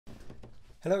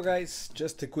Hello guys,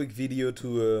 just a quick video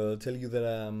to tell you that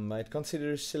I might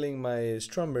consider selling my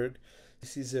Stromberg.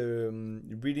 This is a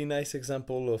really nice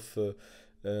example of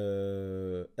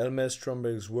Elmer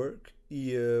Stromberg's work.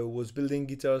 He was building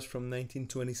guitars from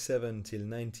 1927 till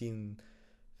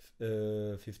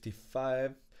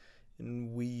 1955,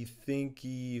 and we think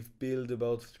he built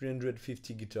about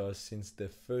 350 guitars since the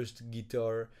first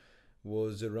guitar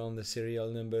was around the serial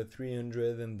number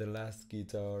 300 and the last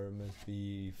guitar must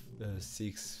be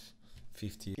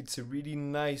 650. It's a really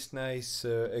nice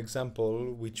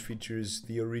example which features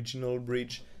the original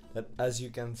bridge that, as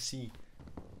you can see,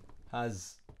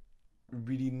 has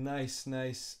really nice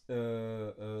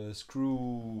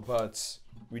screw parts,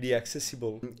 really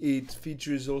accessible. It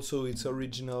features also its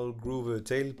original groove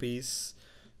tailpiece.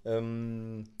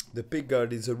 The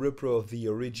pickguard is a repro of the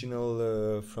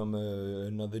original from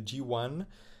another G1.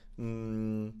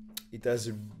 It has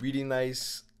a really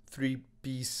nice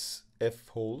 3-piece F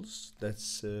holes.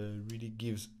 That's really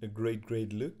gives a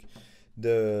great look.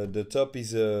 The top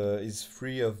is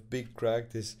free of big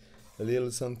crack. There's a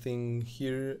little something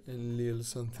here and a little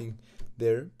something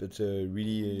there, but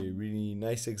really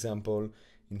nice example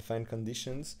in fine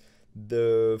conditions.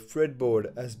 The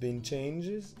fretboard has been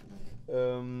changed.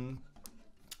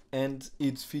 And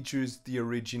it features the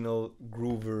original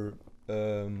groover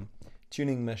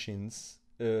tuning machines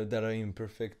that are in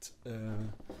perfect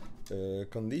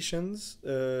conditions.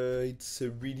 It's a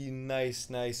really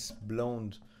nice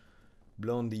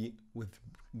blondie with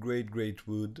great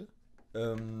wood.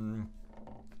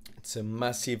 It's a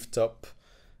massive top.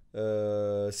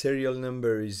 Serial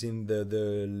number is in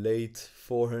the late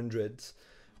 400s,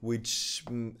 which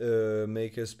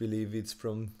make us believe it's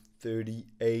from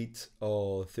 38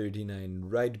 or 39,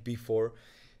 right before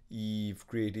he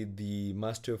created the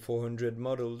Master 400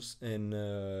 models and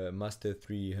Master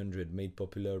 300 made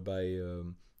popular by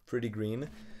Freddie Green,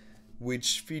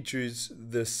 which features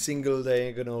the single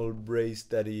diagonal brace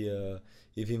that he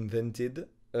invented.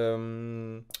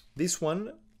 This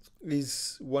one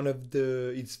is one of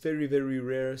the, it's very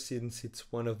rare since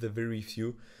it's one of the very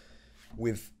few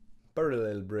with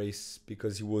parallel brace,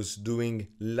 because he was doing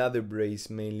ladder brace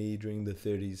mainly during the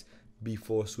 30s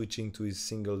before switching to his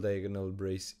single diagonal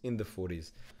brace in the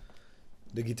 40s.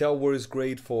 The guitar works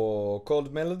great for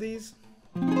chord melodies.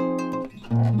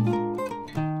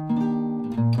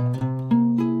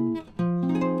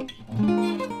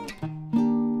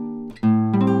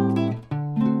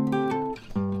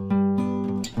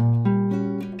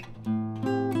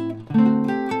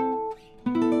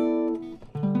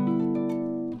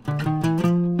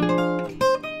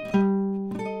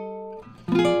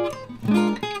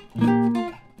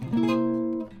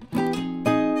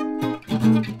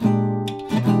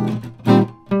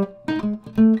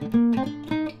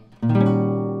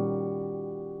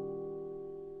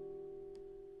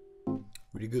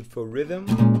 Really good for rhythm.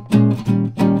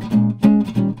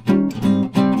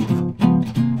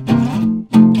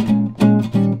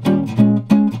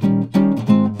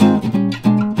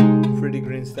 Freddie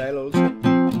Green style also.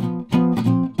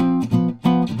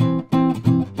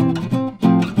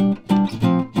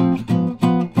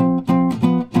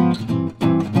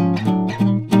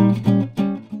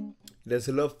 There's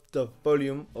a lot of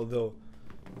volume, although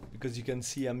because you can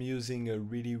see I'm using a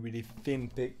really thin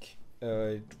pick.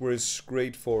 It works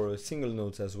great for single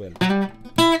notes as well.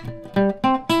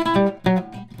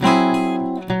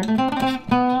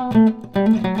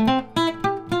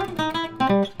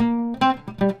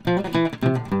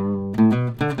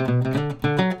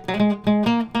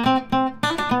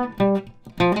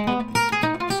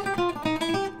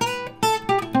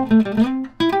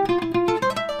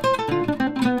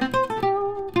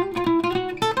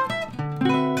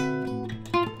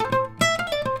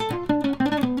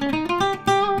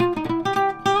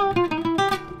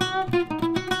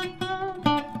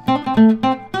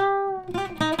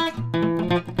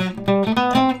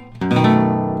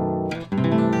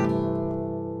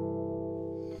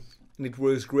 And it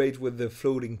works great with the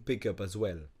floating pickup as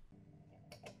well.